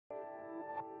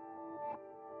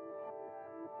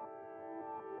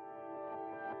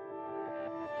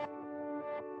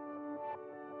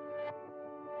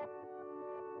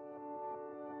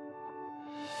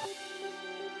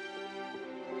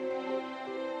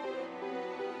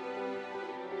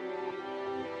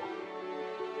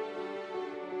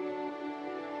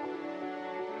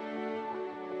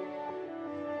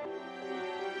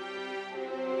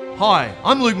Hi,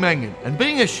 I'm Luke Mangan, and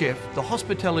being a chef, the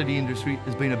hospitality industry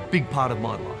has been a big part of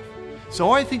my life.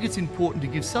 So I think it's important to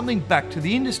give something back to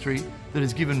the industry that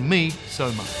has given me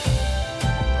so much.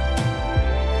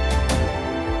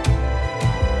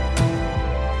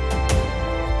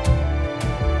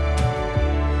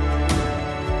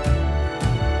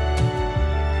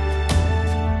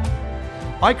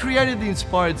 I created the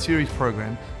Inspired Series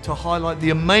program to highlight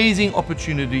the amazing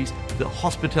opportunities the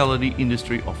hospitality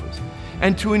industry offers,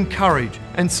 and to encourage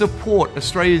and support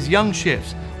Australia's young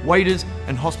chefs, waiters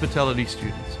and hospitality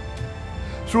students.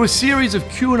 Through a series of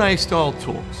Q&A style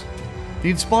talks, the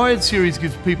Inspired Series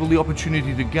gives people the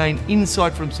opportunity to gain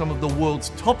insight from some of the world's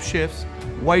top chefs,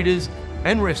 waiters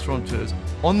and restaurateurs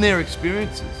on their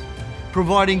experiences,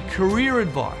 providing career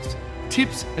advice,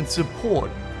 tips and support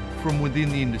from within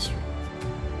the industry.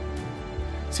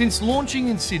 Since launching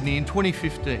in Sydney in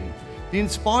 2015, the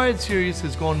Inspired Series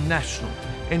has gone national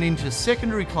and into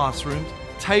secondary classrooms,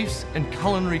 TAFEs and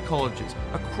culinary colleges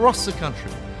across the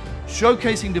country,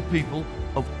 showcasing to people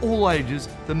of all ages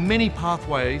the many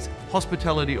pathways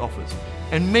hospitality offers,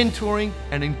 and mentoring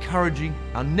and encouraging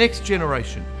our next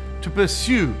generation to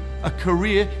pursue a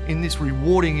career in this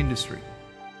rewarding industry.